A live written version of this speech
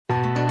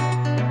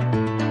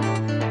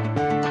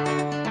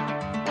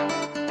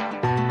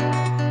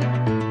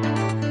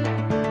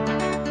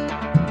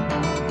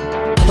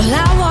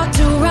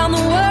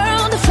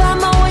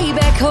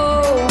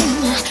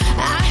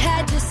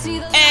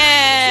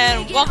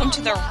welcome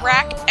to the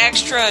Rack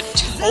Extra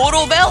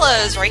Total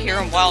Bellas right here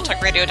on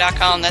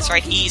WildTalkRadio.com. That's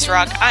right, he's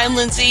Rock. I'm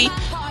Lindsay.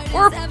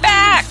 We're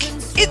back!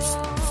 It's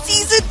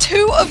Season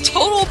 2 of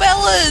Total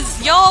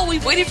Bellas! Y'all,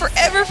 we've waited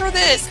forever for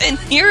this, and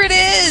here it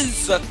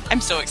is!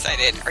 I'm so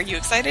excited. Are you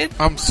excited?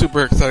 I'm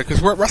super excited,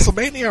 because we're at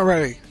WrestleMania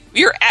already.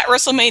 We're at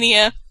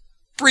WrestleMania.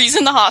 Brie's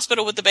in the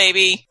hospital with the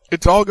baby.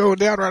 It's all going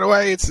down right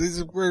away.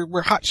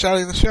 We're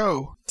hot-shotting the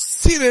show.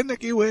 Cena and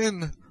Nikki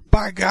win.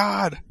 By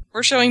God.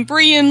 We're showing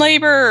Brie in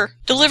labor,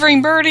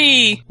 delivering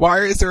Birdie. Why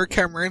is there a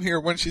camera in here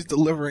when she's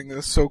delivering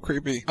this? So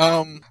creepy.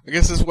 I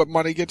guess this is what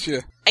money gets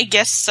you. I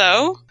guess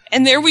so.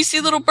 And there we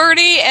see little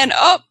Birdie, and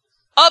up,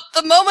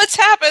 the moments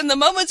happen. The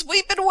moments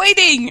we've been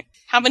waiting.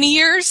 How many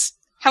years?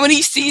 How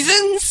many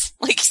seasons?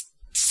 Like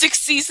 6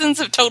 seasons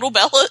of Total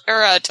Bella,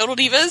 or Total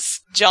Divas?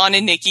 John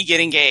and Nikki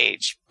get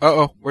engaged.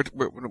 We're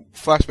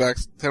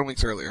flashbacks 10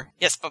 weeks earlier.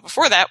 Yes, but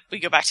before that, we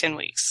go back 10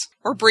 weeks.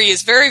 Where Brie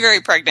is very,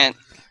 very pregnant.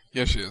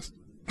 Yes, she is.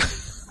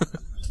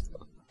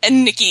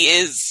 And Nikki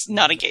is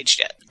not engaged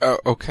yet. Oh,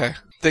 okay.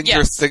 Things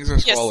are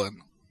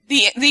swollen.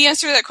 The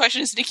answer to that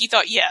question is Nikki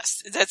thought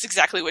yes. That's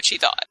exactly what she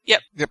thought.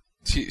 Yep.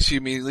 She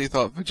immediately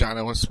thought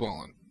vagina was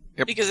swollen.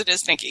 Yep. Because it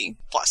is Nikki.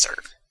 Bless her.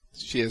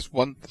 She is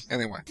one...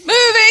 Anyway.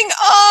 Moving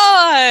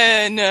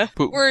on!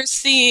 Boop. We're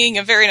seeing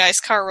a very nice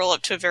car roll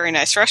up to a very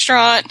nice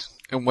restaurant.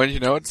 And when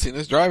you know it,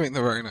 Cena's driving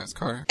the very nice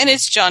car. And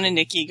it's John and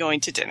Nikki going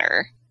to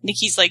dinner.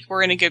 Nikki's like,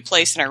 we're in a good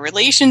place in our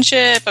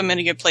relationship. I'm in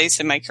a good place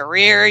in my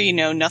career. You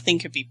know, nothing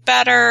could be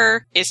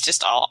better. It's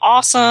just all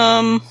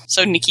awesome.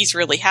 So Nikki's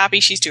really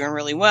happy. She's doing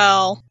really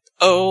well.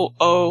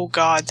 Oh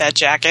God, that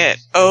jacket.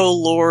 Oh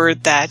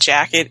Lord, that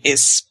jacket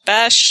is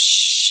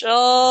special.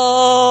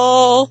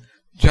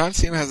 John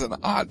Cena has an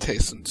odd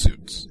taste in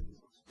suits.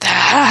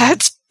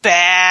 That's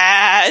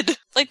bad.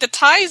 Like, the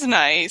tie's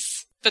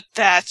nice, but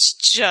that's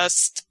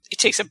just... It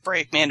takes a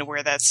brave man to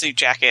wear that suit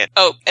jacket.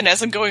 Oh, and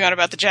as I'm going on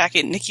about the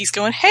jacket, Nikki's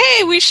going,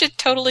 hey, we should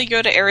totally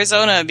go to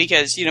Arizona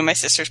because, you know, my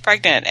sister's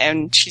pregnant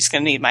and she's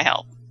going to need my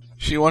help.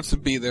 She wants to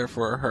be there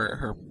for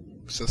her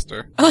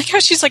sister. I like how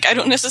she's like, I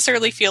don't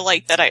necessarily feel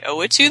like that I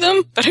owe it to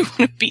them, but I want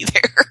to be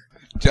there.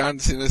 John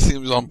Cena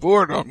seems on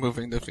board on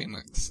moving to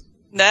Phoenix.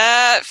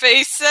 That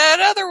face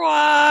said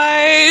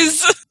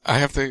otherwise. I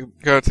have to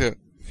go to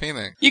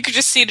Phoenix. You could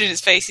just see it in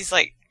his face. He's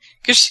like,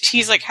 because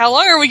he's like, how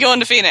long are we going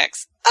to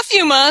Phoenix? A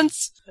few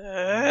months.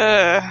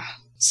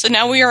 So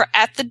now we are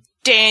at the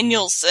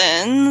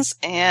Danielsons,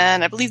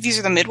 and I believe these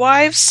are the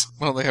midwives.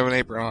 Well, they have an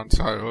apron on,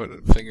 so I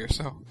would figure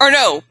so. Or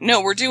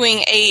no, we're doing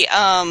a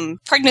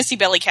pregnancy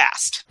belly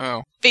cast.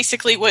 Oh.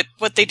 Basically, what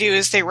they do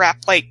is they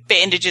wrap like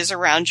bandages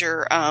around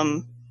your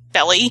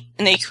belly,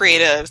 and they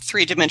create a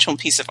 3-dimensional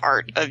piece of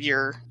art of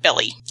your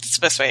belly. That's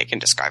the best way I can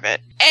describe it.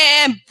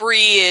 And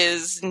Brie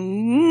is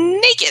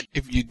naked.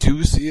 If you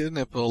do see a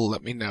nipple,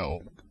 let me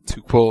know.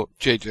 To quote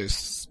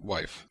JJ's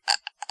wife.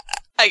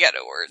 I got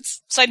no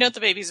words. Side note, the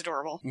baby's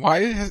adorable. Why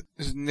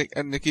is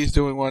Nikki's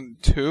doing one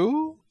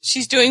too?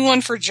 She's doing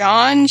one for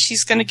John.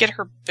 She's gonna get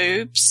her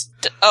boobs.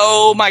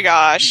 Oh my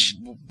gosh.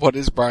 What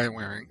is Brian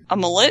wearing? A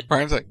mullet.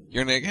 Brian's like,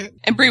 you're naked?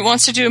 And Brie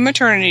wants to do a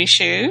maternity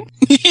shoot.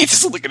 He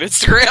just look at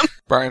Instagram.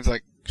 Brian's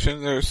like,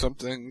 shouldn't there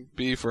something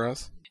be for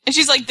us? And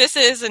she's like, this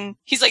is, and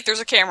he's like, there's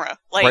a camera.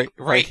 Like,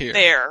 right here.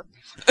 There.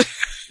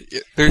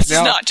 This is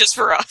not just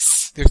for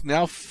us. There's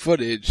now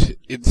footage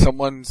in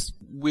someone's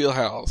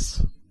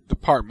wheelhouse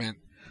department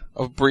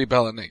of Brie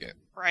Bella naked.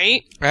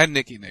 Right? And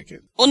Nikki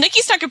naked. Well,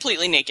 Nikki's not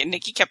completely naked.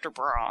 Nikki kept her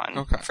bra on.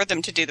 Okay. For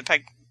them to do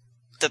the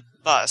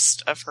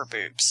bust of her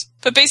boobs.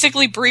 But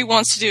basically, Brie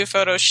wants to do a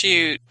photo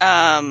shoot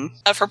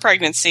of her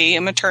pregnancy,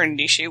 a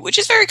maternity shoot, which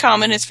is very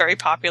common, it's very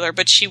popular,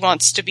 but she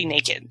wants to be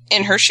naked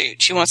in her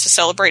shoot. She wants to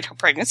celebrate her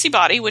pregnancy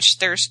body, which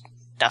there's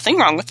nothing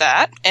wrong with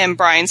that. And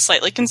Brian's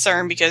slightly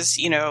concerned because,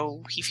 you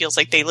know, he feels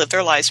like they live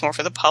their lives more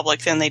for the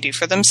public than they do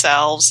for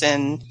themselves,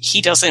 and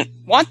he doesn't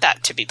want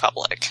that to be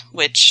public,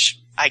 which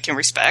I can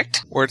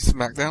respect. We're at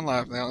SmackDown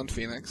Live now in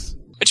Phoenix.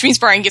 Which means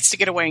Brian gets to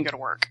get away and go to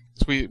work.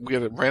 So we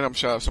get a random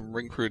shot of some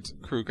ring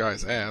crew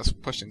guy's ass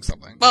pushing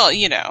something. Well,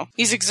 you know,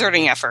 he's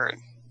exerting effort.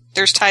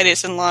 There's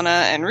Titus and Lana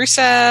and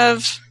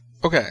Rusev.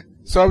 Okay,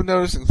 so I'm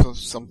noticing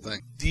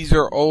something. These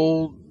are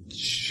old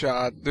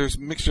shots. There's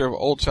a mixture of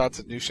old shots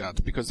and new shots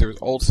because there's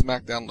old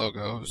SmackDown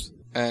logos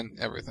and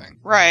everything.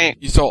 Right.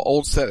 You saw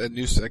old set and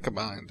new set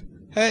combined.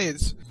 Hey,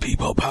 it's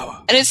people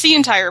power. And it's the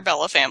entire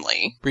Bella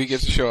family. Brie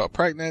gets to show up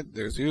pregnant.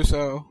 There's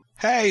Uso.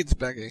 Hey, it's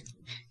Becky.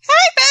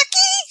 Hey, Becky!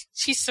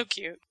 She's so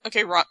cute.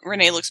 Okay,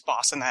 Renee looks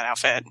boss in that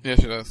outfit. Yeah,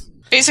 she does.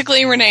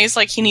 Basically, Renee's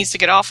like, he needs to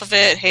get off of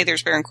it. Hey,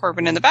 there's Baron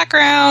Corbin in the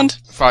background.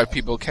 5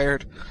 people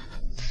cared.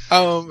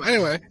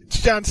 Anyway,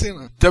 it's John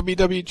Cena.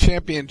 WWE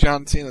Champion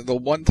John Cena. The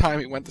one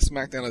time he went to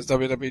SmackDown as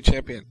WWE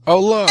Champion. Oh,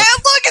 look!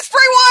 And look, it's Bray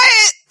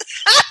Wyatt!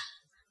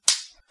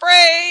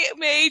 Bray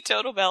made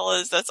Total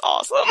Bellas. That's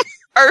awesome.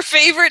 Our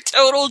favorite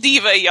Total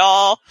Diva,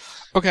 y'all.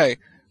 Okay,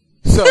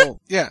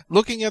 so, yeah,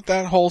 looking at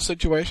that whole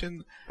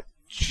situation,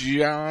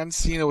 John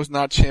Cena was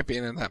not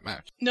champion in that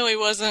match. No, he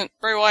wasn't.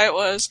 Bray Wyatt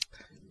was.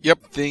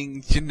 Yep,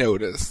 things you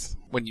notice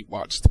when you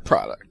watch the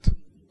product.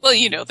 Well,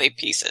 you know, they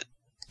piece it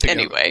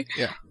Anyway.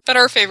 Yeah. But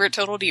our favorite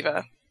Total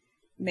Diva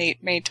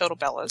made Total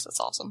Bellas. That's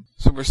awesome.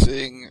 So we're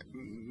seeing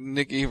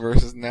Nikki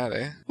versus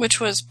Natty. Which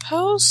was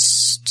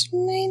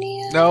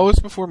post-Mania? No, it was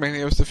before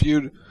Mania. It was the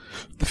feud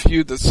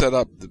that set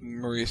up the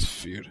Maurice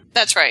feud.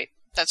 That's right.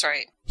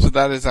 So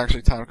that is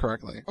actually timed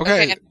correctly.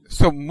 Okay.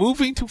 So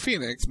moving to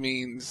Phoenix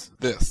means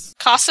this.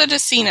 Casa de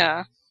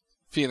Sina.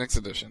 Phoenix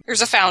edition.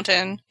 There's a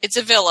fountain. It's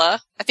a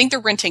villa. I think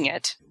they're renting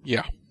it.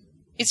 Yeah.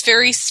 It's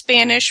very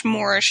Spanish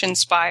Moorish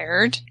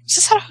inspired. Is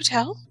this at a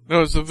hotel?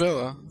 No, it's a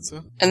villa.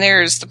 And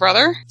there's the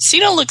brother.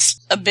 Sina looks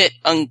a bit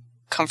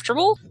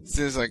uncomfortable.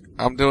 It's like,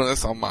 I'm doing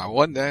this on my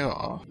one day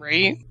off.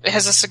 Right? It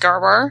has a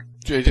cigar bar.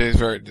 JJ is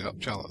very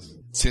jealous.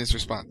 Sina's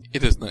response,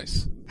 it is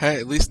nice. Hey,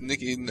 at least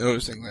Nikki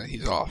noticing that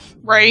he's off.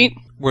 Right?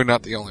 We're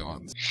not the only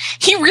ones.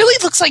 He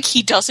really looks like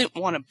he doesn't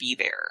want to be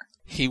there.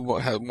 He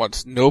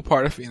wants no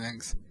part of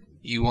Phoenix.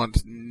 He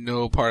wants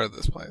no part of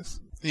this place.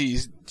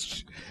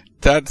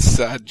 That's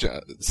sad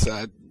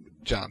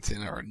John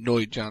Cena, or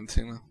annoyed John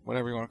Cena,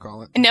 whatever you want to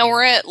call it. And now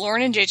we're at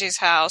Lauren and JJ's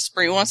house.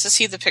 Brie wants to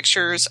see the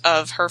pictures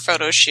of her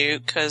photo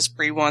shoot, because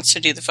Brie wants to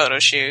do the photo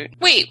shoot.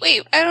 Wait,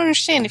 I don't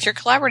understand. If you're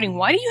collaborating,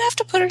 why do you have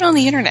to put it on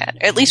the internet?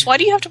 At least, why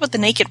do you have to put the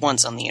naked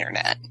ones on the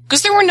internet?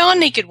 Because there were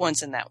non-naked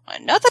ones in that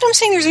one. Not that I'm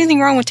saying there's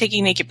anything wrong with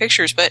taking naked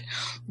pictures, but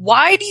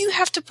why do you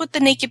have to put the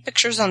naked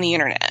pictures on the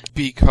internet?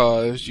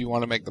 Because you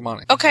want to make the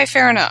money. Okay,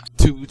 fair enough.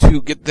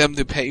 To get them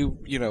to pay,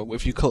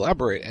 if you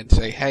collaborate and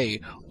say,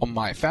 hey, on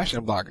my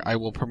fashion blog, I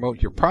will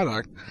promote your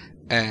product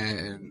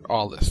and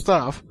all this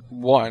stuff.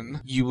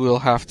 One, you will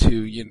have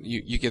to,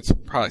 you get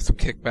probably some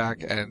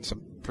kickback and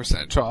some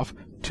percentage off.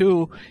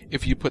 Two,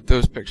 if you put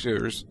those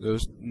pictures,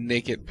 those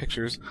naked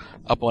pictures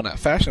up on that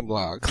fashion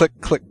blog, click,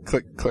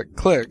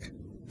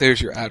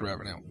 there's your ad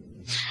revenue.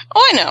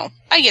 Oh, I know.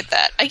 I get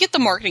that. I get the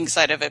marketing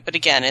side of it, but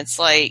again, it's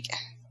like...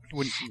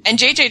 And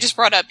JJ just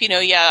brought up,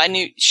 I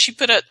knew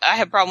I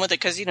had a problem with it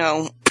because,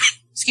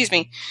 excuse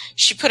me,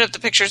 she put up the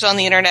pictures on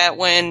the internet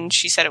when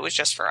she said it was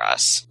just for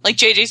us. Like,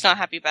 JJ's not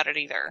happy about it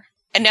either.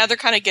 And now they're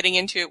kind of getting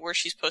into it where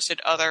she's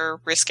posted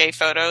other risque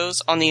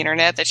photos on the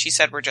internet that she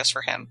said were just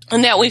for him.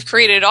 And now we've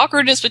created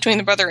awkwardness between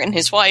the brother and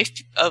his wife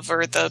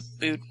over the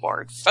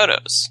boudoir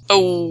photos.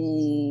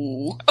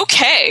 Oh,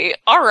 okay,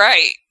 all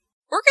right.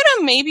 We're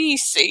gonna maybe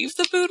save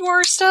the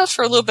boudoir stuff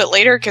for a little bit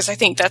later because I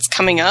think that's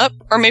coming up.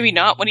 Or maybe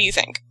not. What do you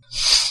think?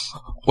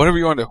 Whatever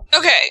you want to do.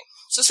 Okay,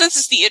 so since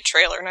it's the It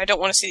trailer, and I don't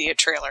want to see the It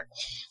trailer,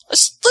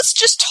 let's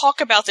just talk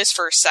about this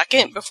for a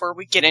second before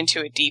we get into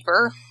it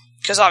deeper.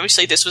 Because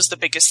obviously this was the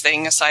biggest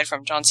thing aside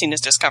from John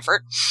Cena's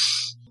discomfort.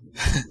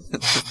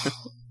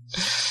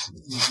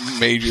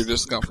 Major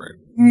discomfort.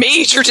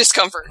 Major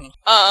discomfort.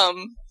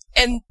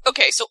 And,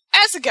 okay, so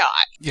as a guy...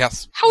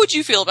 Yes. How would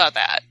you feel about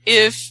that?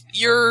 If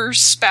your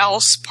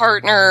spouse,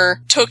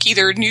 partner, took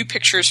either nude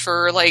pictures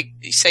for, like,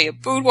 say, a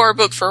boudoir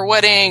book for a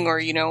wedding,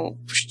 or,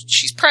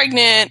 she's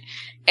pregnant,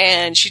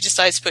 and she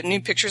decides to put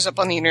nude pictures up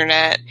on the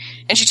internet,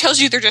 and she tells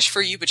you they're just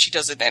for you, but she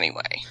does it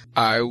anyway.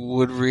 I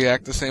would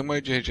react the same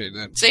way JJ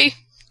did. See?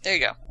 There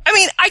you go. I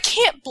mean, I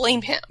can't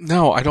blame him.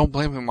 No, I don't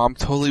blame him. I'm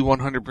totally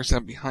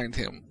 100% behind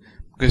him.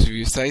 Because if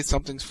you say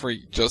something's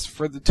just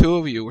for the two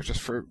of you, or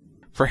just for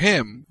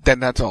him, then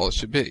that's all it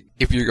should be.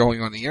 If you're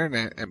going on the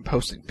internet and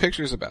posting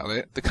pictures about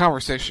it, the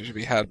conversation should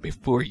be had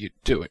before you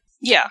do it.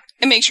 Yeah,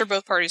 and make sure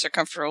both parties are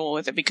comfortable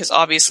with it, because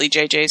obviously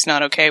JJ's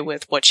not okay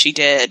with what she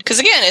did. Because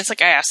again, it's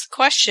like I asked the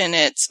question,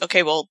 it's,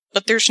 okay, well,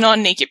 but there's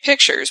non-naked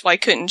pictures. Why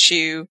couldn't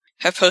you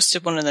have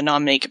posted one of the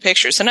non-naked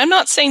pictures? And I'm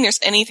not saying there's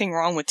anything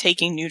wrong with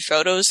taking nude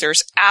photos.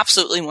 There's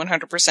absolutely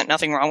 100%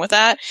 nothing wrong with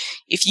that.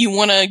 If you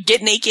want to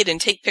get naked and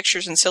take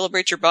pictures and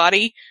celebrate your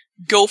body,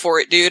 go for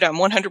it, dude. I'm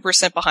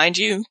 100% behind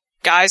you.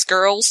 Guys,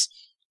 girls,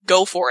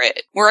 go for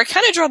it. Where I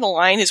kind of draw the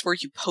line is where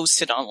you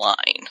post it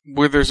online.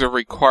 Where there's a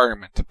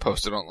requirement to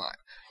post it online.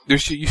 You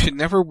should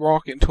never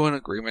walk into an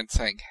agreement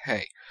saying,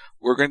 hey,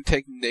 we're going to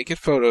take naked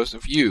photos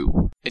of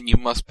you, and you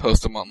must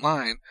post them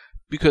online,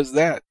 because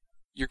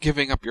you're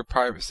giving up your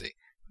privacy.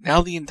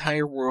 Now the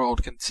entire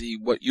world can see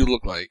what you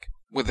look like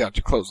without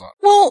your clothes on.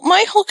 Well,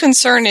 my whole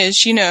concern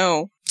is,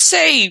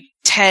 say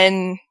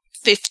 10,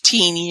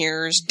 15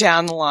 years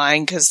down the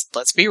line, because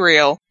let's be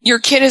real, your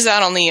kid is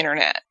out on the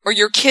internet, or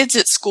your kid's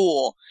at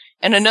school,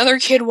 and another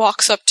kid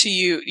walks up to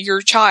you, your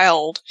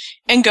child,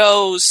 and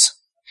goes,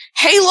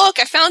 hey, look,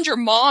 I found your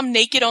mom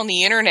naked on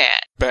the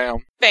internet. Bam.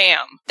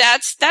 Bam.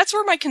 That's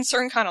where my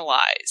concern kind of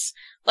lies.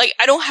 Like,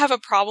 I don't have a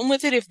problem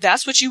with it. If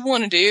that's what you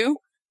want to do,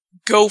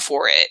 go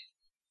for it.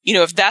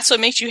 If that's what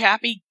makes you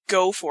happy,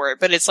 go for it.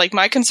 But it's like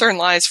my concern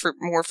lies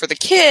more for the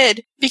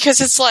kid, because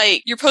it's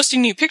like you're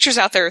posting new pictures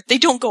out there. They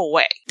don't go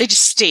away. They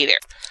just stay there.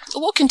 So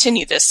we'll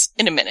continue this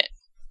in a minute.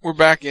 We're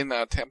back in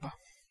Tampa.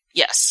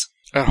 Yes.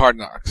 At Hard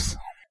Knocks.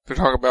 They're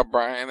talking about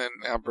Brian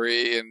and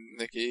Brie and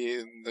Nikki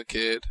and the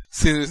kid.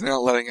 Cena's now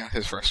letting out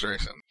his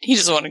frustration. He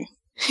just want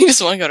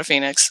to go to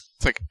Phoenix.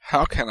 It's like,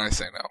 how can I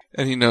say no?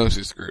 And he knows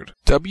he's screwed.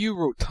 W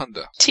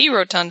Rotunda. T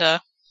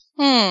Rotunda.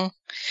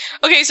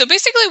 Okay, so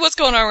basically what's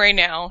going on right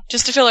now,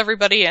 just to fill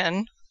everybody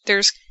in,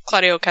 there's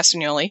Claudio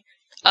Castagnoli,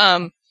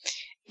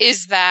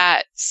 is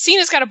that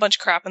Cena's got a bunch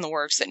of crap in the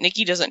works that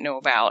Nikki doesn't know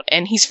about,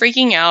 and he's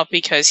freaking out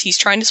because he's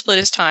trying to split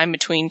his time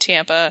between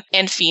Tampa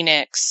and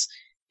Phoenix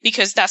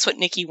because that's what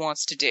Nikki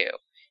wants to do.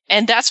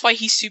 And that's why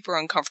he's super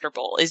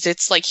uncomfortable, is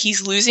it's like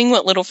he's losing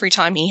what little free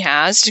time he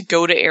has to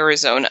go to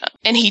Arizona.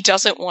 And he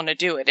doesn't want to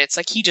do it. It's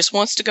like he just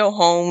wants to go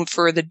home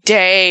for the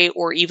day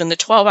or even the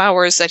 12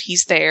 hours that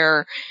he's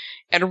there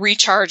and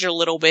recharge a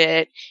little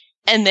bit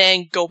and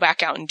then go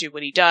back out and do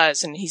what he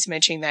does. And he's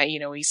mentioning that,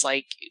 he's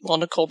like, well,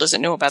 Nicole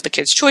doesn't know about the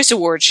Kids' Choice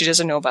Awards. She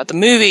doesn't know about the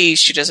movies.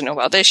 She doesn't know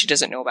about this. She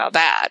doesn't know about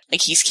that.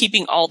 Like, he's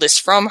keeping all this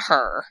from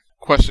her.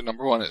 Question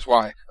number one is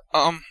why?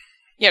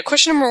 Yeah,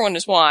 question number one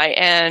is why,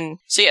 and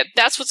so yeah,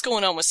 that's what's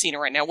going on with Cena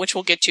right now, which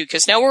we'll get to,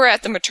 because now we're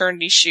at the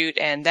maternity shoot,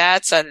 and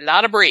that's a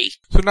lot of Brie.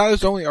 So now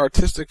there's only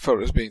artistic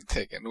photos being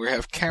taken. We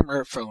have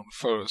camera phone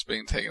photos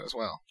being taken as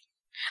well.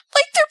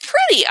 Like, they're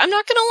pretty, I'm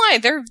not gonna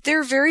lie,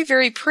 they're very,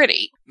 very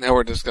pretty. Now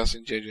we're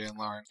discussing JJ and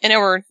Lauren.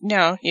 And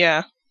now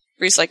yeah.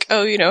 Bree's like,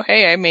 oh,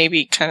 hey, I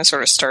maybe kind of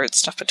sort of started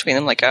stuff between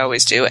them like I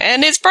always do.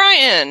 And it's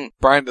Brian!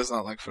 Brian does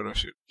not like photo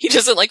shoot. He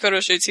doesn't like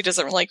photo shoots. He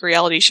doesn't like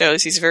reality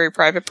shows. He's a very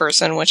private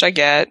person, which I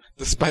get.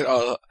 Despite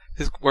all,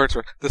 his words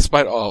were,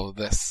 despite all of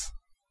this.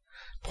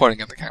 Pointing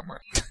at the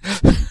camera.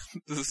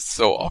 This is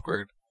so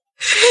awkward.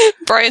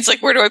 Brian's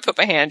like, where do I put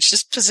my hands?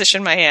 Just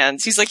position my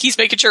hands. He's like, he's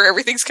making sure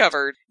everything's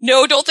covered.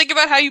 No, don't think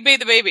about how you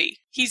made the baby.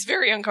 He's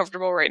very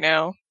uncomfortable right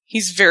now.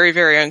 He's very,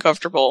 very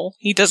uncomfortable.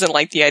 He doesn't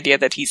like the idea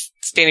that he's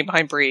standing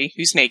behind Brie,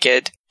 who's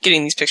naked,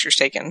 getting these pictures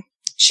taken.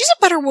 She's a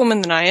better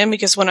woman than I am,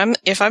 because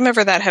if I'm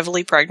ever that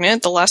heavily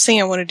pregnant, the last thing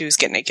I want to do is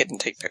get naked and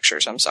take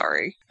pictures. I'm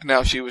sorry.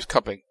 Now she was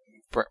cupping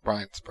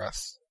Brian's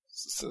breasts.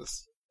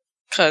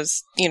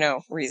 Because,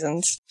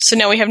 reasons. So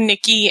now we have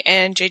Nikki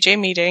and JJ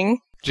meeting.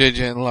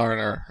 JJ and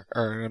Lauren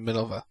are in the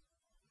middle of a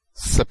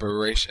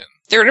separation.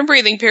 They're in a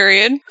breathing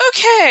period.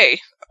 Okay.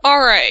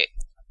 Alright.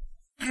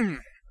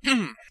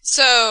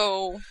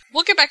 So,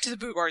 we'll get back to the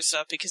boudoir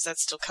stuff because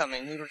that's still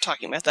coming. We were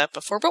talking about that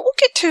before, but we'll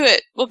get to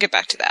it. We'll get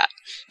back to that.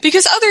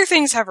 Because other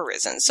things have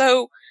arisen.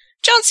 So,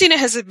 John Cena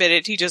has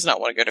admitted he does not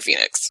want to go to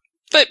Phoenix.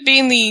 But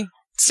being the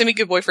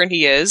semi-good boyfriend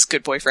he is,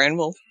 good boyfriend,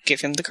 we'll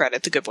give him the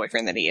credit, the good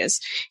boyfriend that he is,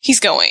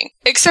 he's going.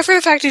 Except for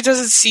the fact it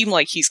doesn't seem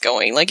like he's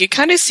going. Like, it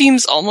kind of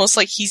seems almost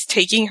like he's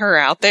taking her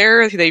out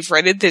there, they've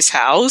rented this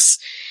house,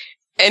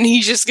 and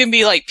he's just gonna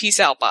be like, peace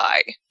out,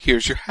 bye.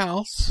 Here's your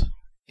house.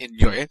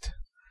 Enjoy it.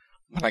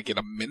 When I get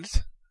a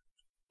minute,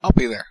 I'll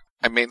be there.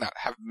 I may not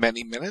have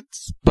many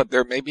minutes, but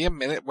there may be a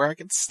minute where I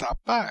can stop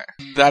by.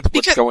 That's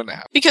what's going to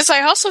happen. Because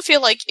I also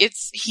feel like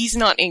he's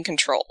not in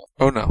control.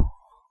 Oh no.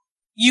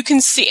 You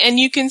can see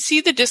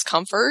the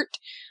discomfort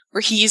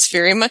where he is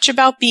very much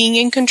about being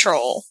in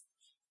control.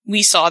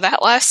 We saw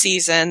that last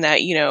season that,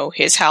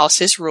 his house,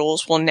 his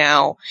rules. Well,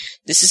 now,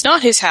 this is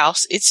not his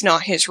house, it's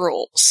not his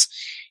rules.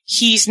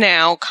 He's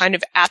now kind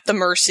of at the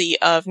mercy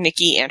of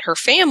Nikki and her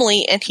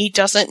family, and he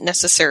doesn't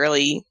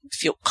necessarily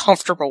feel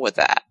comfortable with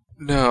that.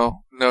 No,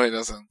 he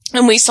doesn't.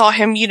 And we saw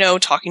him,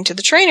 talking to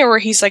the trainer where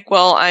he's like,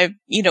 well, I'm,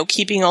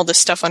 keeping all this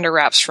stuff under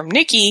wraps from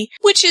Nikki,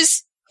 which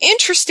is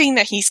interesting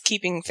that he's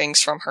keeping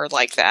things from her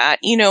like that.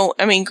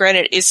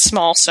 Granted, it's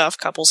small stuff.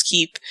 Couples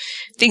keep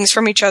things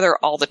from each other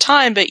all the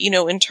time, but,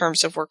 in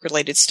terms of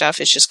work-related stuff,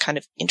 it's just kind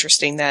of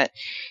interesting that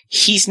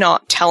he's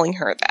not telling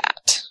her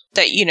that.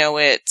 That,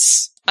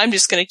 it's, I'm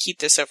just going to keep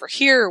this over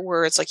here,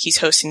 where it's like he's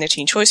hosting the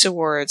Teen Choice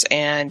Awards,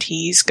 and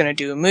he's going to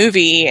do a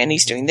movie, and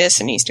he's doing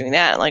this, and he's doing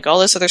that, and like all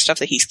this other stuff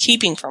that he's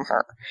keeping from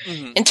her.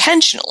 Mm-hmm.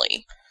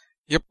 Intentionally.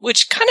 Yep.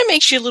 Which kind of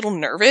makes you a little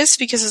nervous,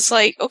 because it's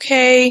like,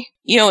 okay,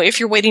 if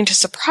you're waiting to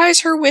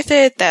surprise her with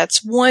it,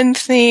 that's one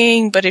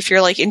thing, but if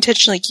you're like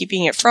intentionally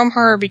keeping it from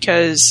her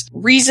because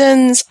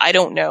reasons, I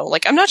don't know.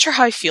 Like, I'm not sure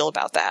how I feel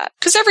about that.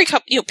 Because every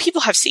couple,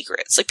 people have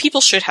secrets. Like, people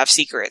should have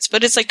secrets,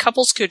 but it's like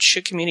couples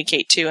should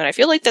communicate too, and I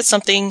feel like that's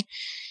something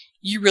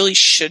you really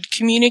should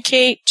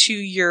communicate to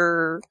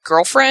your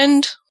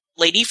girlfriend,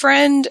 lady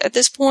friend at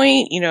this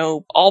point,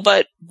 all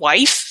but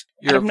wife.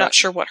 I'm not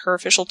sure what her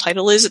official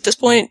title is at this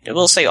point.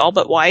 We'll say all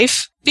but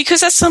wife. Because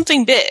that's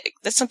something big.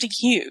 That's something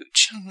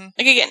huge. Mm-hmm.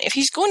 Like, again, if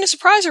he's going to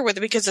surprise her with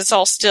it because it's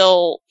all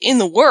still in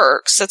the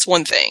works, that's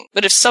one thing.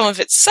 But if some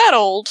of it's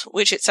settled,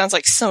 which it sounds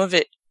like some of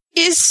it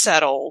is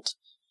settled,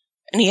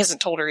 and he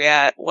hasn't told her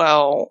yet,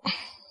 well, I'm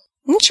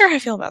not sure how I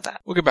feel about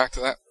that. We'll get back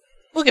to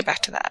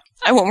that.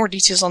 I want more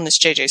details on this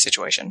JJ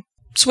situation.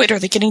 So wait, are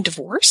they getting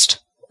divorced?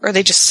 Or are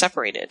they just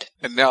separated?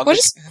 And now go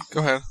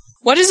ahead.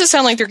 Why does it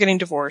sound like they're getting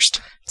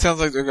divorced? Sounds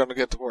like they're going to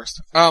get divorced.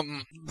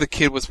 The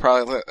kid was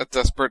probably a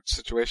desperate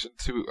situation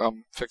to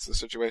fix the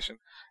situation.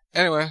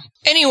 Anyway.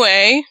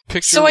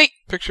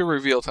 Picture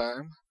reveal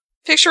time.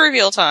 Picture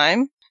reveal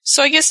time.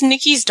 So I guess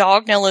Nikki's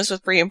dog now lives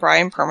with Brie and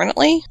Brian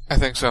permanently? I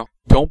think so.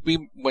 Don't be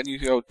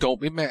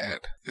mad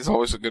is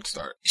always a good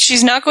start.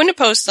 She's not going to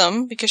post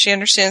them because she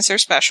understands they're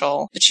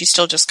special, but she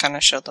still just kind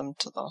of showed them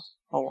to the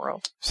whole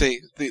world.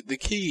 See, the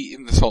key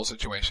in this whole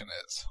situation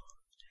is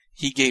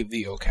he gave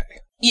the okay.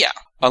 Yeah.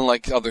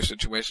 Unlike other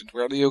situations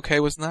where the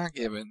okay was not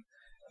given,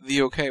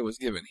 the okay was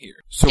given here.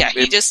 So yeah,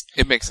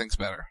 it makes things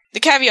better. The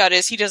caveat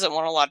is he doesn't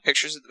want a lot of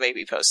pictures of the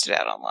baby posted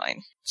out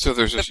online. So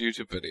there's just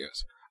YouTube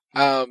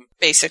videos.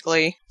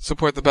 Basically.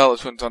 Support the Bella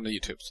Twins on the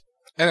YouTubes.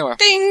 Anyway.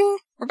 Ding!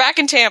 We're back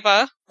in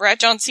Tampa. We're at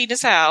John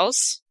Cena's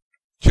house.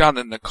 John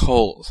and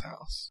Nicole's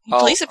house. He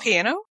plays a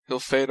piano? He'll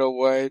fade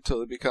away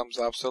till it becomes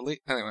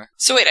obsolete. Anyway.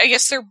 So wait, I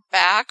guess they're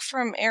back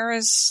from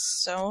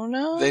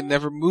Arizona? They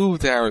never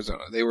moved to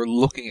Arizona. They were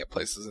looking at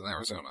places in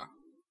Arizona.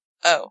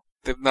 Oh.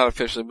 They've not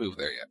officially moved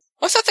there yet.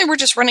 Well, I thought they were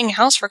just renting a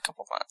house for a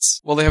couple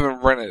months. Well, they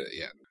haven't rented it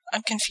yet.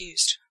 I'm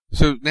confused.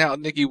 So now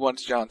Nikki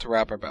wants John to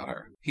rap about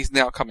her. He's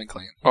now coming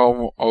clean.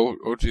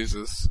 Oh,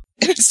 Jesus.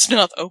 It's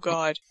not, oh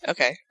God.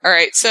 Okay.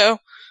 Alright, so,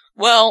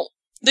 well,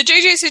 the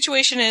JJ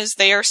situation is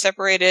they are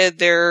separated,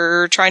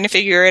 they're trying to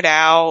figure it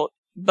out,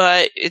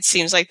 but it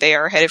seems like they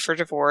are headed for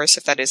divorce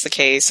if that is the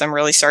case. I'm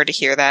really sorry to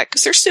hear that,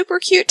 because they're super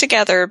cute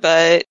together,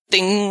 but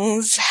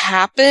things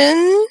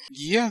happen.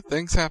 Yeah,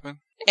 things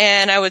happen.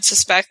 And I would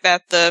suspect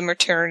that the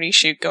maternity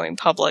shoot going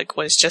public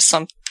was just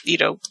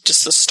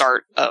just the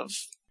start of,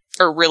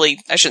 or really,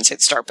 I shouldn't say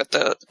the start, but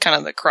the kind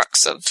of the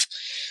crux of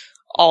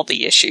all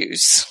the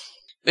issues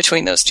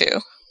between those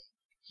two.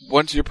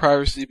 Once your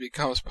privacy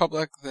becomes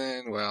public,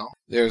 then, well,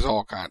 there's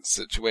all kinds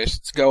of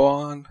situations go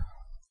on.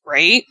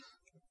 Right?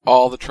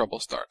 All the trouble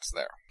starts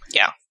there.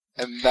 Yeah.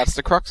 And that's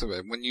the crux of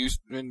it. When you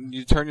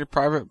turn your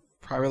private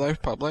life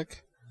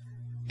public,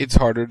 it's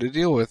harder to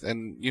deal with.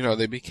 And,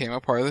 they became a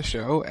part of the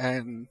show,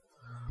 and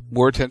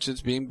more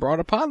attention's being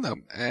brought upon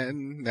them.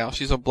 And now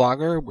she's a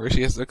blogger where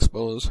she has to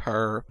expose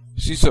her...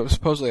 She's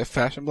supposedly a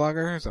fashion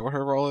blogger? Is that what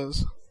her role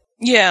is?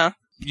 Yeah.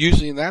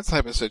 Usually in that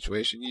type of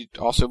situation, you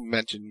also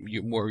mention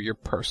more of your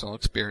personal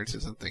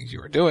experiences and things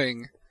you are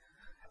doing,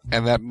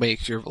 and that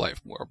makes your life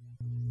more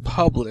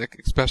public,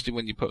 especially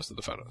when you posted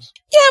the photos.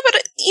 Yeah,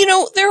 but,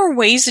 there are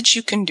ways that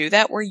you can do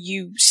that where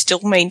you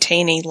still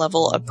maintain a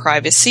level of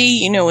privacy.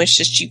 It's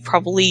just you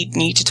probably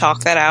need to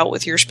talk that out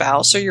with your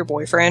spouse or your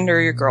boyfriend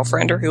or your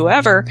girlfriend or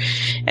whoever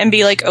and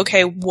be like,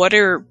 okay, what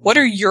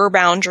are your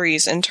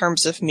boundaries in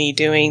terms of me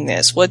doing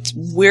this?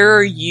 Where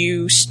are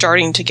you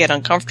starting to get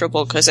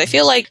uncomfortable? Because I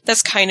feel like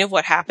that's kind of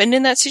what happened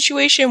in that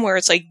situation where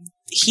it's like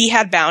he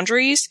had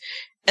boundaries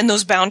and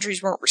those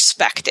boundaries weren't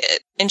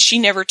respected. And she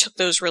never took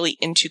those really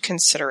into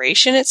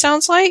consideration, it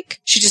sounds like.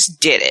 She just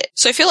did it.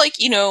 So I feel like,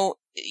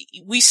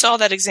 we saw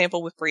that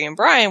example with Brie and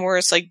Brian, where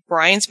it's like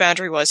Brian's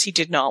boundary was he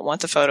did not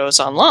want the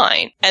photos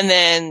online. And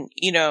then,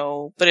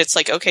 but it's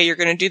like, okay, you're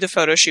going to do the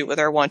photo shoot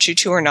whether I want you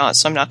to or not,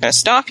 so I'm not going to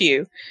stop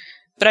you.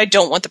 But I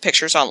don't want the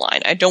pictures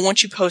online. I don't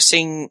want you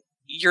posting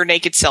your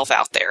naked self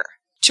out there.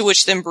 To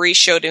which then Brie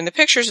showed him the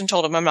pictures and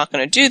told him, I'm not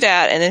going to do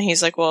that. And then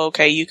he's like, well,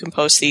 okay, you can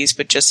post these,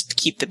 but just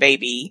keep the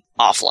baby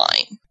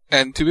offline.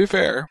 And to be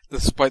fair,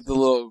 despite the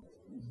little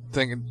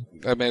thing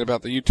I made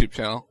about the YouTube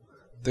channel,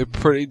 they've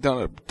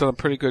done a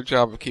pretty good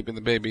job of keeping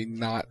the baby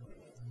not...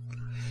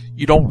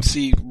 You don't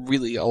see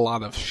really a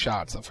lot of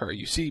shots of her.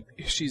 You see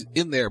she's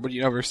in there, but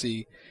you never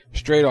see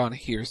straight on,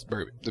 here's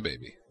the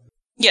baby.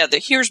 Yeah,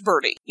 here's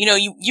Birdie.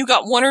 You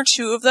got one or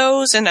two of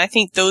those, and I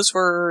think those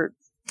were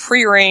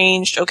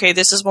prearranged. Okay,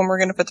 this is when we're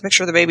going to put the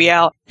picture of the baby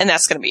out, and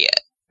that's going to be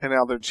it. And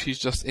now she's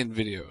just in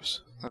videos.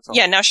 That's all.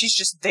 Yeah, now she's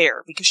just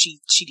there because she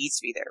needs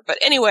to be there. But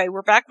anyway,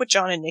 we're back with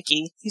John and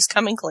Nikki. He's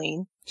coming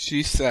clean.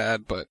 She's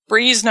sad, but...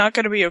 Bree's not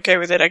going to be okay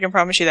with it, I can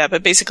promise you that.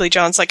 But basically,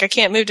 John's like, I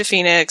can't move to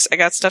Phoenix. I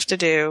got stuff to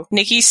do.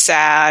 Nikki's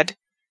sad,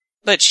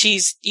 but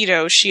she's,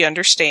 she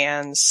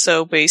understands.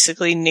 So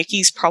basically,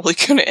 Nikki's probably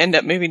going to end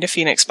up moving to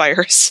Phoenix by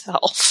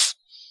herself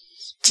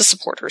to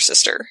support her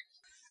sister.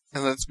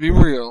 And let's be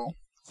real,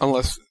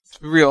 unless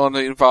it's real on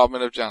the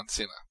involvement of John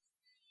Cena.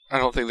 I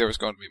don't think there was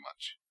going to be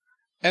much.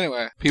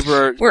 Anyway,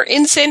 we're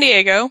in San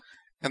Diego.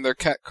 And they're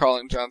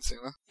catcalling John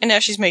Cena. And now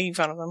she's making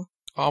fun of him.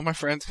 All my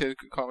friends could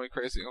call me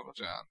crazy Uncle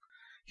John.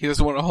 He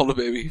doesn't want to hold a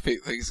baby. He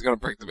thinks he's going to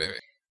break the baby.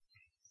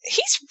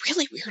 He's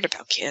really weird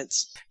about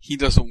kids. He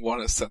doesn't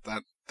want to set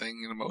that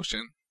thing in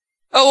motion.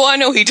 Oh, I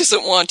know he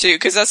doesn't want to,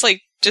 because that's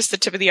like just the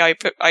tip of the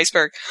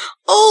iceberg.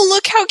 Oh,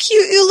 look how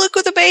cute you look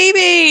with a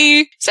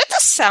baby! Is that the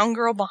sound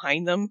girl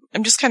behind them?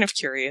 I'm just kind of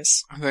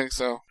curious. I think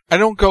so. I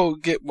don't go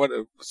get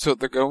so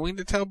they're going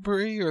to tell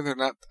Brie, or they're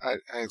not?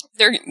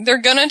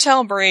 They're gonna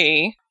tell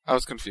Brie. I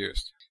was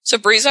confused. So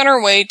Brie's on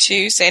her way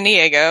to San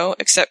Diego,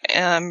 except,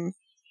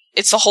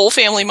 it's the whole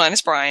family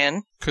minus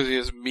Brian. Because he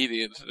has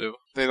media to do.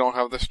 They don't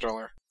have the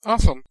stroller.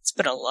 Awesome. It's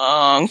been a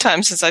long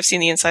time since I've seen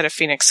the inside of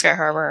Phoenix Sky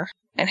Harbor.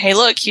 And hey,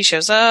 look, he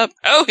shows up.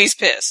 Oh, he's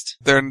pissed.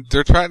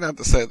 They're trying not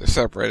to say they're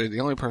separated. The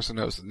only person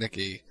who knows is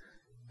Nikki.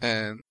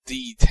 And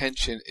the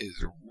tension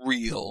is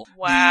real.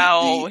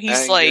 Wow. He's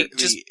anger, like,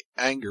 just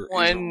anger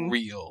is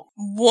real.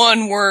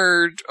 One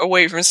word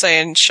away from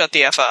saying, shut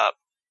the F up.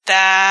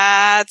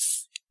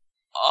 That's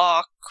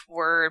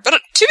awkward. But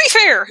to be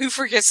fair, who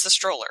forgets the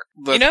stroller?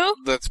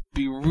 Let's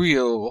be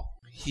real.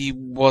 He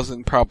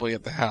wasn't probably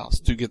at the house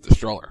to get the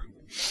stroller.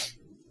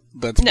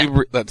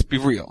 Let's be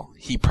real.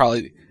 He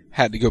probably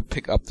had to go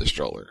pick up the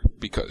stroller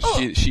because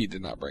she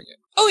did not bring it.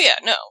 Oh yeah,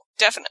 no,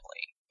 definitely.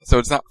 So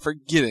it's not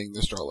forgetting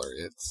the stroller,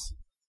 it's...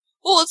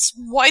 Well, it's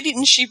why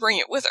didn't she bring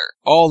it with her?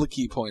 All the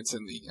key points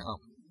in the,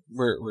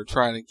 we're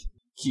trying to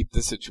keep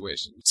the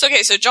situation. So,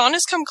 okay, so John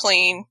has come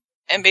clean,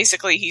 and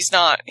basically he's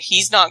not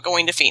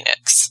going to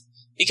Phoenix,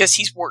 because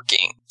he's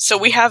working. So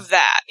we have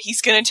that.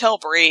 He's gonna tell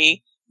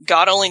Brie.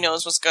 God only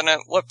knows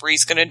what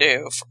Brie's gonna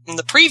do. From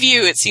the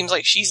preview, it seems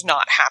like she's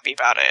not happy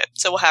about it.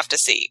 So we'll have to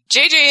see.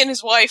 JJ and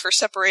his wife are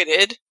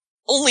separated.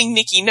 Only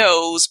Nikki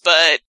knows,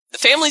 but the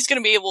family's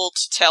gonna be able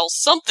to tell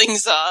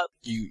something's up.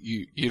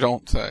 You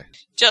don't say.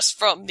 Just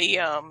from the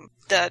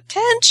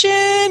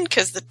tension,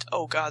 because the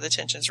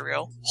tension's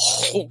real.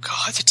 Oh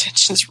god, the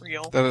tension's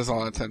real. That is a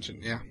lot of tension,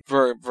 yeah.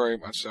 Very, very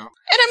much so. And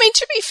I mean,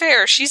 to be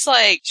fair, she's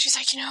like,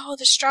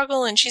 the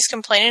struggle, and she's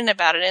complaining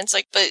about it, and it's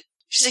like, but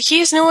she's like, he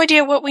has no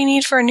idea what we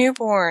need for a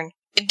newborn.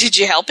 Did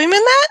you help him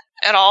in that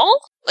at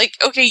all? Like,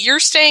 okay, you're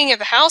staying at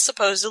the house,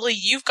 supposedly,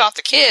 you've got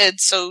the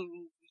kids, so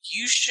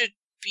you should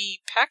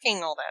be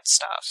packing all that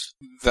stuff.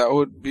 That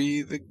would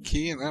be the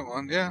key in that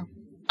one, yeah.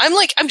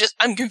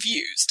 I'm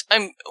confused.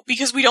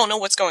 Because we don't know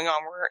what's going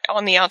on. We're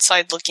on the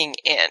outside looking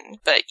in,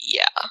 but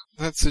yeah.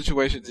 That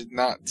situation did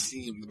not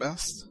seem the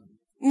best.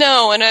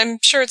 No, and I'm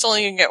sure it's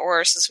only going to get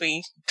worse as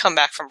we come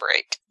back from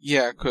break.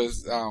 Yeah,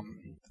 because the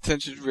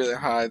tension's really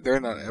high.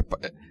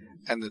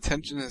 And the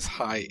tension is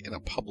high in a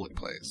public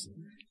place.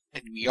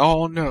 And we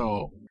all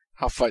know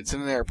how fights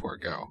in an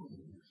airport go.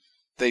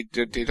 They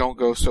don't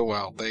go so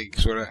well. They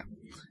sort of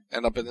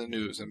end up in the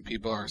news, and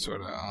people are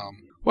sort of,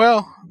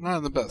 not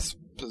in the best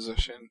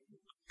position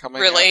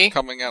coming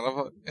out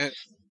of it.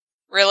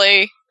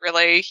 Really?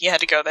 You had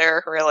to go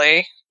there?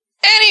 Really?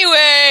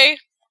 Anyway,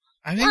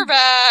 we're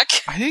back.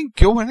 I didn't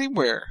go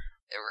anywhere.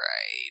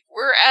 Right.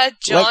 We're at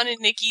John and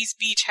Nikki's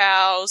beach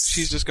house.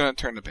 She's just going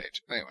to turn the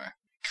page. Anyway.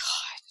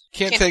 God.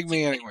 Can't take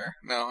me anywhere.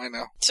 No, I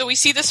know. So we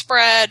see the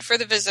spread for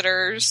the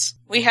visitors.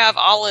 We have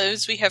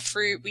olives, we have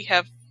fruit, we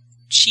have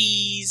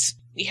cheese,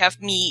 we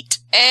have meat,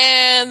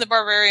 and the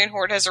barbarian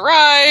horde has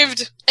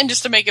arrived. And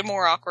just to make it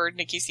more awkward,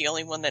 Nikki's the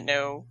only one that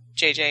know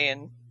JJ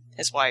and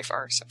his wife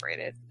are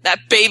separated.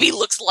 That baby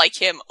looks like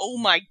him. Oh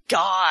my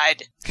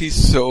god.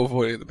 He's so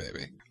avoiding the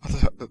baby.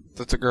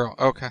 That's a girl.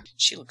 Okay.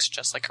 She looks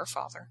just like her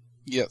father.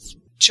 Yes.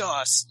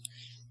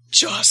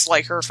 Just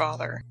like her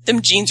father.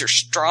 Them genes are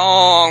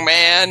strong,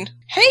 man.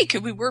 Hey,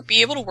 could we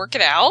be able to work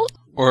it out?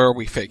 Or are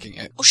we faking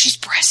it? Oh, she's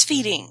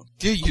breastfeeding.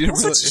 Yeah, you didn't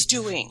realize what she's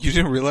doing. You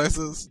didn't realize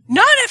this?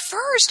 Not at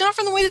first. Not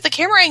from the way that the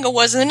camera angle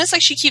was. And then it's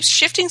like she keeps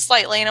shifting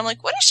slightly. And I'm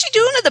like, what is she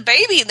doing to the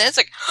baby? And then it's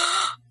like,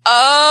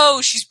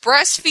 oh, she's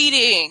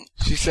breastfeeding.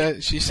 She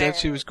said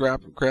she was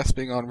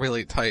grasping on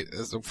really tight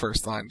as the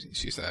first line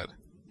she said.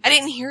 I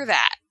didn't hear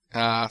that.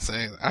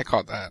 I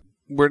caught that.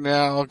 We're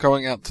now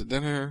going out to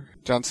dinner.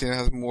 John Cena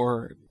has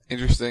more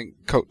interesting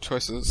coat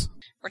choices.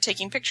 We're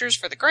taking pictures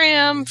for the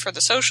gram, for the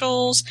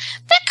socials.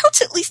 That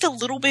coat's at least a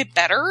little bit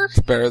better.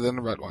 It's better than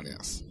the red one,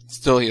 yes.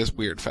 Still, he has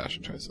weird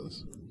fashion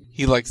choices.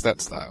 He likes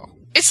that style.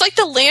 It's like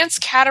the Lance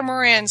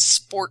Catamaran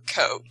sport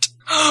coat.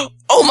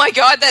 Oh my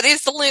god, that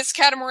is the Lance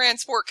Catamaran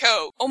sport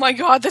coat. Oh my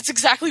god, that's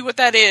exactly what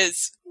that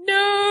is.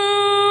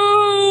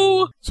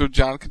 No! So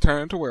John can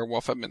turn into a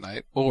werewolf at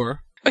midnight,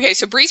 or... Okay,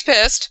 so Brie's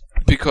pissed.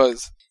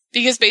 Because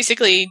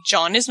basically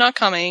John is not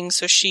coming,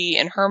 so she,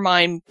 in her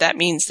mind, that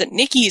means that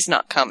Nikki is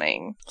not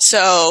coming.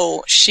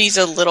 So she's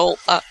a little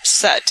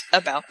upset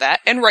about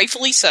that, and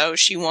rightfully so.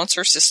 She wants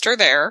her sister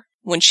there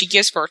when she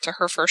gives birth to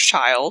her first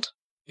child.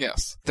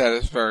 Yes, that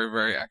is very,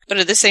 very accurate. But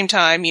at the same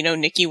time,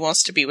 Nikki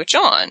wants to be with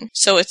John.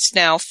 So it's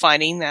now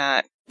finding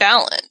that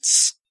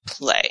balance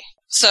play.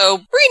 So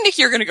Brie and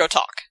Nikki are going to go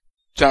talk.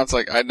 John's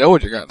like, I know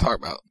what you're going to talk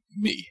about.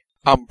 Me.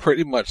 I'm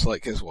pretty much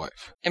like his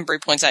wife. And Brie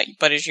points out,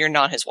 but you're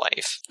not his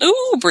wife.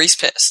 Ooh, Brie's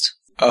pissed.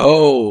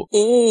 Oh.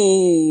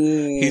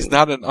 Ooh. He's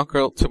not an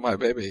uncle to my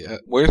baby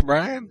yet. Where's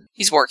Brian?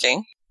 He's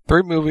working.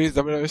 3 movies,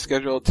 WWE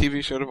schedule,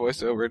 TV show to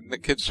voiceover, the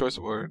Kids' Choice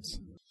Awards.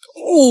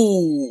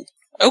 Ooh.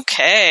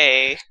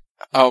 Okay.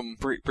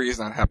 Brie's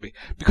not happy.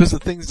 Because the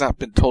thing's not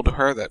been told to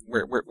her that,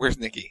 where's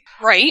Nikki?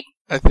 Right.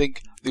 I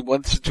think the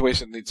one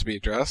situation needs to be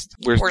addressed.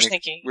 Where's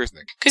Nikki? Where's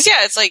Nikki? Because,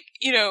 yeah, it's like,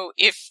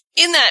 if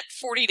in that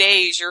 40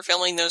 days you're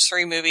filming those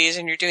 3 movies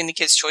and you're doing the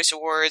Kids' Choice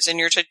Awards and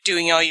you're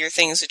doing all your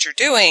things that you're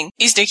doing,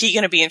 is Nikki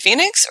going to be in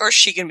Phoenix, or is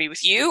she going to be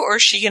with you, or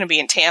is she going to be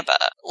in Tampa?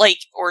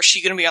 Or is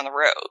she going to be on the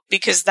road?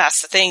 Because that's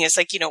the thing, is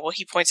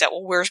he points out,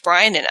 well, where's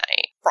Brian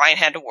tonight? Brian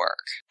had to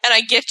work. And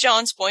I get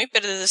John's point,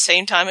 but at the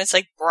same time, it's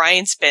like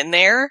Brian's been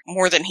there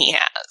more than he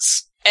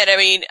has. And I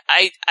mean,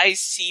 I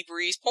see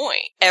Brie's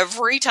point.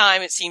 Every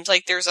time it seems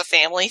like there's a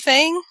family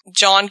thing,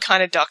 John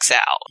kind of ducks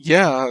out.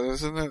 Yeah,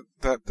 isn't it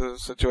that the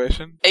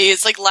situation?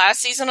 It's like last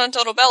season on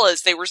Total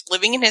Bellas, they were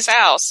living in his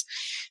house,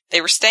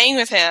 they were staying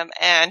with him,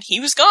 and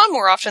he was gone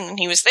more often than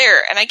he was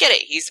there. And I get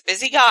it, he's a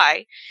busy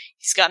guy,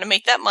 he's got to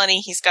make that money,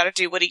 he's got to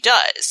do what he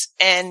does.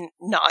 And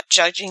not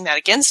judging that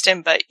against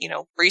him, but,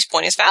 Brie's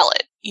point is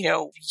valid.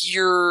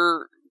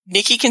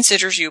 Nikki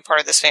considers you a part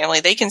of this family,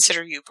 they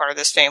consider you a part of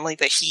this family,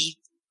 but he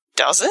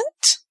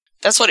doesn't?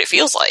 That's what it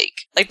feels like.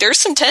 Like, there's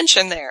some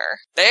tension there.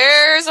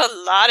 There's a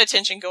lot of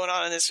tension going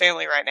on in this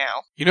family right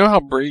now. You know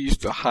how Brie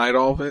used to hide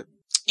all of it?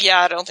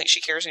 Yeah, I don't think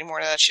she cares anymore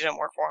now that she doesn't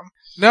work for him.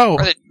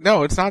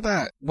 No, it's not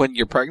that. When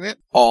you're pregnant,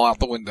 all out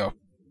the window.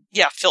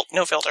 Yeah,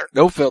 no filter.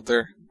 No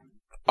filter.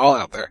 All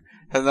out there.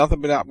 Has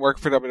nothing but not work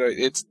for WWE.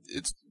 It's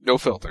no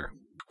filter.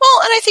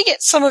 Well, and I think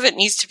some of it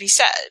needs to be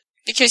said.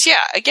 Because,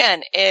 yeah,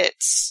 again,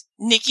 it's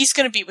Nikki's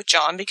going to be with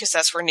John because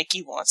that's where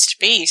Nikki wants to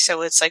be.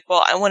 So it's like,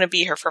 well, I want to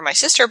be here for my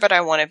sister, but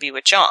I want to be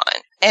with John.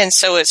 And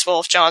so it's, well,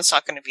 if John's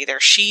not going to be there,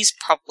 she's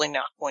probably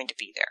not going to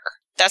be there.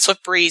 That's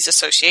what Brie's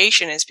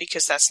association is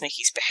because that's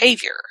Nikki's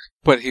behavior.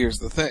 But here's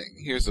the thing.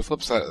 Here's the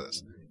flip side of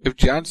this. If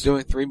John's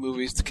doing 3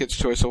 movies, the Kids'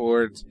 Choice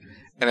Awards,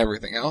 and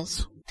everything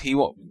else,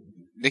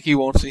 Nikki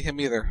won't see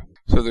him either.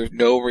 So there's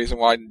no reason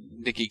why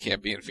Nikki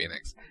can't be in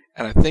Phoenix.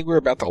 And I think we're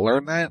about to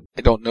learn that.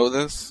 I don't know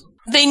this.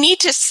 They need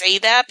to say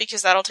that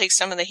because that'll take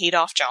some of the heat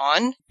off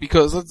John.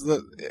 Because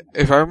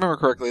if I remember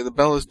correctly, the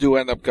Bellas do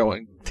end up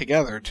going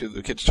together to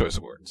the Kids' Choice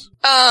Awards.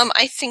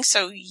 I think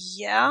so,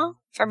 yeah.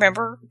 If I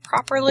remember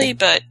properly,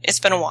 but it's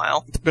been a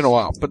while. It's been a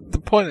while, but the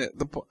point,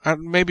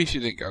 maybe she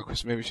didn't go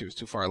because maybe she was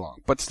too far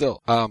along. But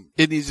still,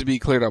 it needs to be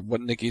cleared up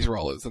what Nikki's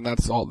role is, and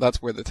that's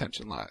where the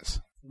tension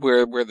lies.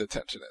 Where the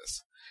tension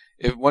is.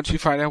 If once you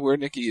find out where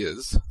Nikki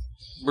is,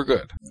 we're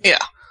good.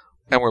 Yeah.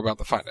 And we're about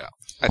to find out,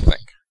 I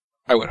think.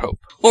 I would hope.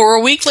 Well, we're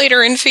a week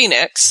later in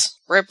Phoenix.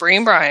 We're at Brie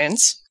and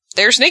Brian's.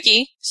 There's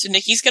Nikki. So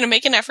Nikki's going to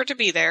make an effort to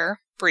be there.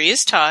 Brie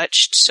is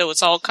touched, so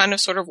it's all kind of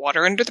sort of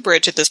water under the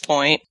bridge at this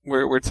point.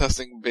 We're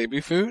testing baby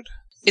food?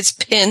 It's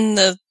pin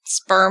the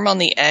sperm on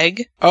the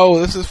egg. Oh,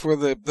 this is for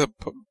the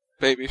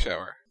baby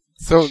shower.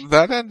 So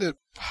that ended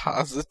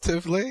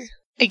positively?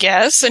 I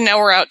guess. And now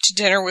we're out to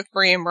dinner with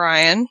Brie and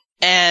Brian.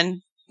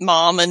 And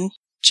Mom and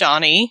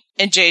Johnny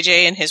and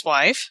JJ and his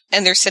wife,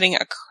 and they're sitting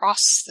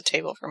across the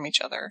table from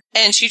each other.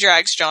 And she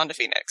drags John to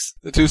Phoenix.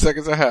 The 2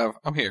 seconds I have,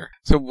 I'm here.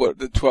 So what,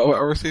 the 12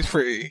 hours he's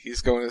free,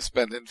 he's going to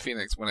spend in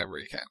Phoenix whenever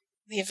he can.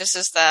 The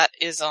emphasis that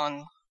is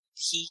on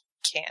he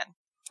can,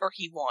 or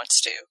he wants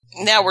to.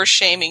 Now we're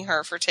shaming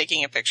her for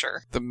taking a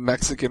picture. The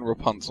Mexican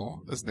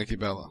Rapunzel is Nikki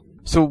Bella.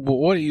 So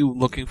what are you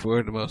looking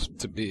forward to most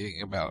to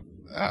being about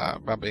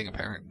being a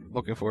parent?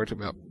 Looking forward to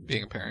about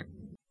being a parent?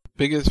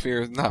 Biggest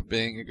fear is not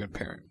being a good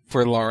parent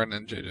for Lauren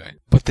and JJ.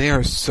 But they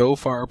are so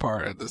far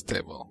apart at this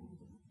table.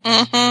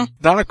 Mm-hmm.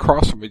 Not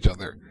across from each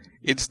other.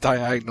 It's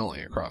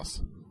diagonally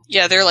across.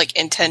 Yeah, they're like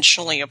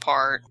intentionally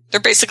apart. They're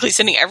basically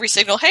sending every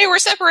signal, hey, we're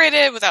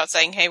separated, without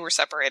saying, hey, we're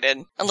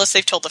separated. Unless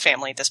they've told the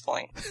family at this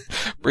point.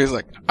 Brie's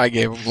like, I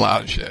gave him a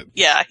lot of shit.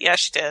 Yeah,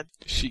 she did.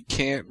 She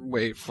can't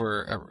wait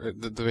for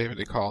the baby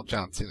to call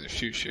John Cena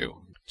Shoo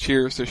Shoo.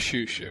 Cheers to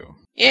Shoo Shoo.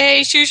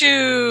 Yay, Shoo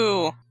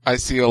Shoo! I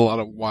see a lot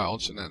of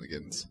wild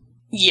shenanigans.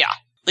 Yeah.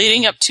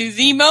 Leading up to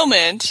the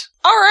moment.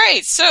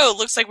 Alright, so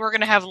looks like we're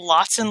gonna have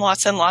lots and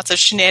lots and lots of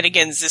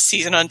shenanigans this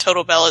season on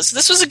Total Bellas.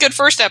 This was a good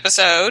first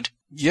episode.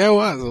 Yeah, it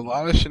was. A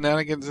lot of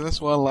shenanigans in this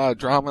one, a lot of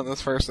drama in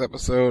this first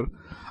episode.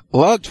 A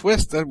lot of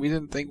twists that we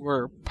didn't think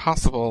were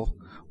possible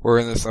were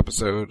in this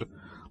episode.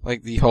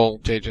 Like the whole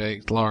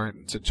JJ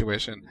Lauren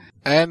situation.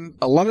 And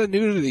a lot of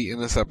nudity in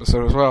this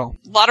episode as well.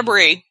 A lot of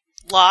Brie.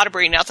 Not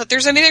that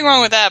there's anything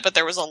wrong with that, but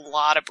there was a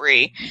lot of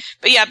Brie.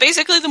 But yeah,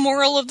 basically the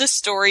moral of this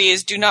story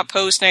is do not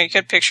post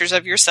naked pictures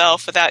of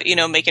yourself without,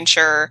 making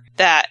sure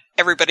that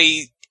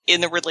everybody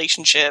in the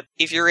relationship,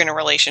 if you're in a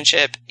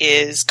relationship,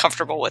 is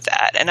comfortable with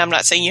that. And I'm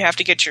not saying you have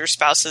to get your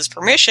spouse's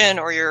permission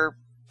or your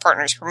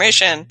partner's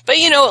permission, but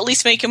at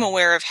least make him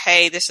aware of,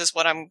 hey, this is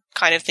what I'm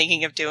kind of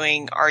thinking of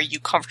doing. Are you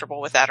comfortable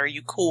with that? Are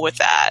you cool with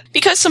that?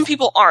 Because some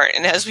people aren't.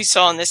 And as we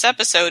saw in this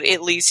episode,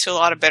 it leads to a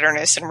lot of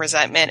bitterness and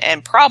resentment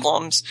and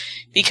problems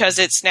because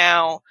it's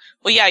now,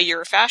 well, yeah,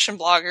 you're a fashion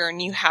blogger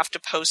and you have to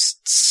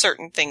post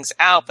certain things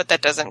out, but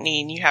that doesn't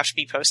mean you have to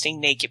be posting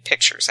naked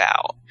pictures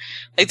out.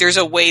 Like there's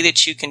a way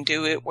that you can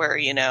do it where,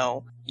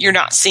 you're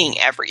not seeing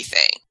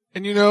everything.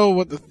 And you know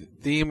what the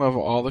theme of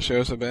all the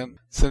shows have been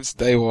since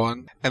day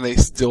one, and they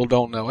still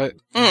don't know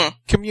it?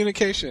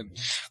 Communication.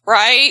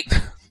 Right.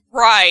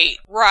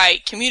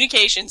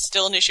 Communication's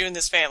still an issue in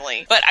this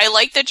family. But I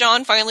like that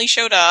John finally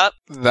showed up.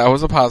 That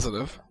was a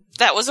positive.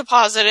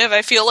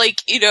 I feel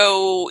like,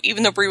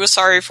 even though Brie was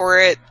sorry for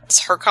it,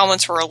 her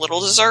comments were a little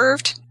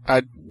deserved.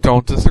 I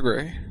don't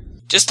disagree.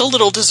 Just a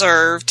little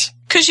deserved.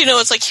 Because,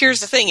 it's like, here's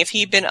the thing. If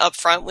he'd been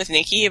upfront with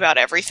Nikki about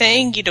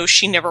everything,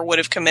 she never would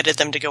have committed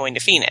them to going to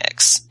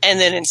Phoenix. And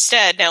then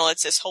instead, now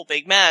it's this whole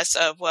big mess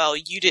of, well,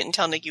 you didn't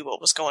tell Nikki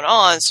what was going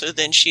on. So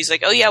then she's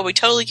like, oh yeah, we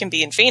totally can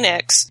be in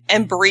Phoenix.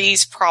 And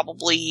Brie's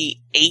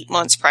probably 8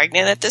 months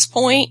pregnant at this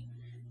point.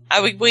 I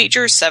would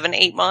wager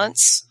 7-8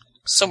 months.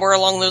 Somewhere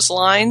along those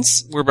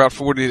lines. We're about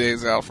 40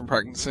 days out from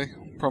pregnancy.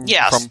 From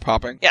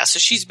popping. Yeah, so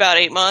she's about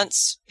 8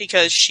 months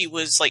because she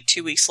was like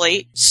 2 weeks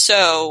late.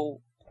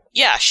 So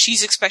yeah,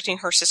 she's expecting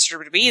her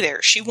sister to be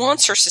there. She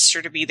wants her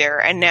sister to be there.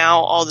 And now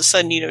all of a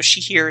sudden,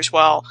 she hears,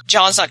 well,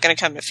 John's not going to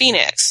come to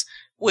Phoenix,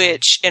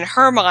 which in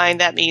her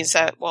mind, that means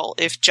that, well,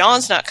 if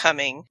John's not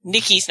coming,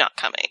 Nikki's not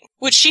coming,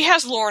 which she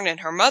has Lauren and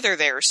her mother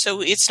there. So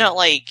it's not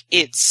like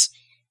it's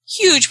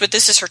huge, but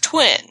this is her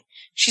twin.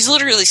 She's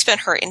literally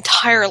spent her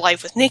entire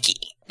life with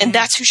Nikki. And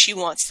that's who she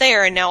wants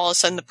there, and now all of a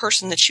sudden the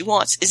person that she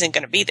wants isn't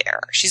going to be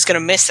there. She's going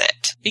to miss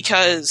it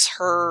because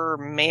her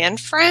man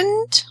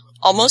friend,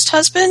 almost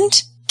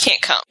husband,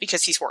 can't come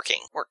because he's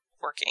working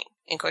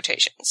in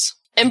quotations.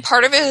 And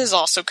part of it is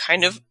also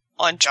kind of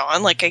on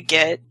John. Like, I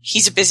get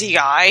he's a busy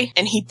guy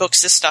and he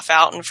books this stuff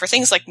out, and for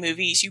things like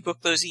movies, you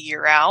book those a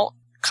year out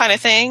kind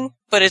of thing.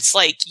 But it's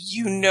like,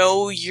 you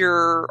know,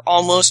 your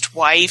almost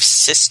wife's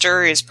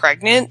sister is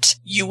pregnant.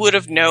 You would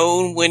have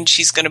known when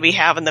she's going to be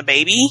having the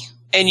baby,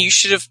 and you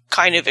should have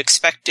kind of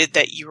expected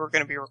that you were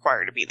going to be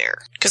required to be there.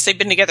 Because they've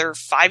been together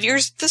 5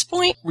 years at this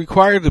point.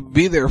 Required to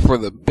be there for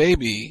the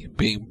baby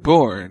being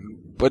born,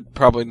 but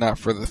probably not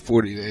for the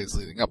 40 days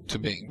leading up to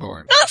being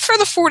born. Not for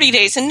the 40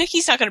 days, and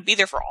Nikki's not going to be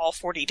there for all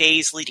 40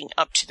 days leading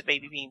up to the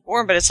baby being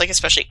born, but it's like,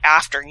 especially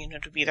after, you know,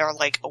 to be there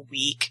like a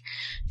week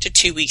to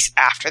 2 weeks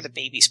after the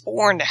baby's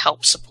born to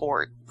help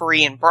support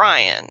Brie and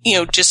Brian. You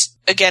know, just,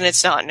 again,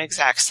 it's not an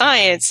exact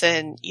science,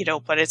 and, you know,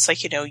 but it's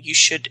like, you know, you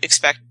should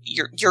expect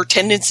your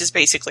attendance is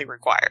basically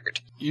required.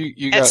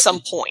 At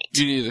some point.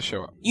 You need to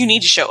show up. You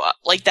need to show up.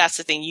 Like, that's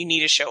the thing. You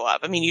need to show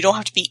up. I mean, you don't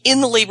have to be in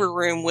the labor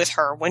room with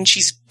her when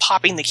she's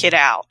popping the kid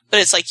out, but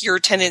it's like your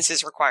attendance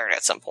is required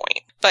at some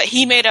point. But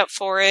he made up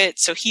for it,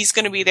 so he's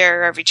going to be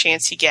there every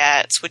chance he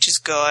gets, which is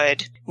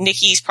good.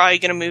 Nikki's probably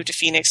going to move to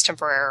Phoenix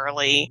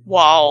temporarily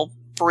while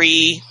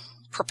Brie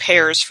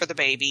prepares for the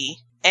baby.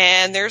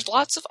 And there's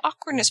lots of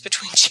awkwardness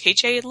between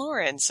JJ and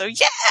Lauren. So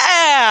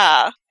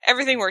yeah!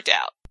 Everything worked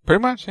out.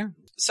 Pretty much, yeah.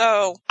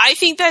 So, I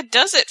think that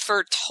does it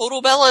for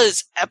Total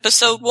Bella's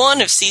episode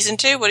 1 of season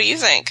 2. What do you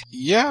think?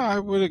 Yeah, I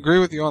would agree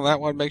with you on that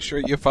one. Make sure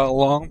you follow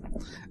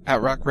along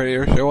at Rock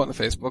Radio Show on the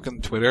Facebook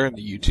and the Twitter and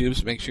the YouTube.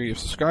 So make sure you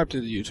subscribe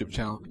to the YouTube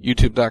channel,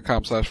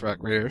 youtube.com/Rock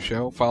Radio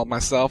Show. Follow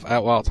myself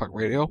at Wild Talk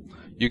Radio.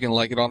 You can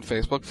like it on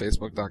Facebook,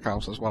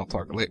 facebook.com/Wild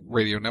Talk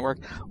Radio Network.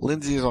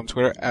 Lindsey is on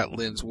Twitter at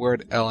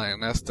Linsward,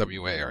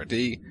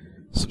 LINSWARD.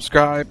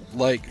 Subscribe,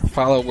 like,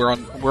 follow. We're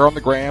on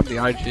the gram, the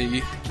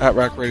IG, at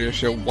Rock Radio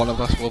Show. One of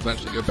us will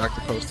eventually go back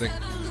to posting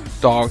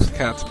dogs,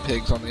 cats, and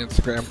pigs on the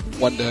Instagram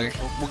one day.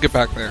 We'll get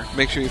back there.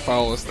 Make sure you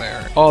follow us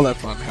there. All that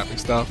fun, happy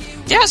stuff.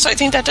 Yeah, so I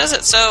think that does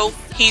it. So,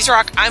 he's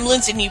Rock, I'm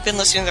Lindsey, and you've been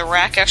listening to the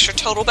Rack Extra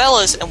Total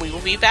Bellas, and we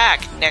will be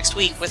back next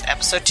week with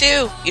episode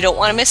 2. You don't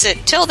want to miss it.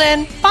 Till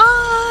then,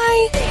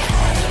 bye!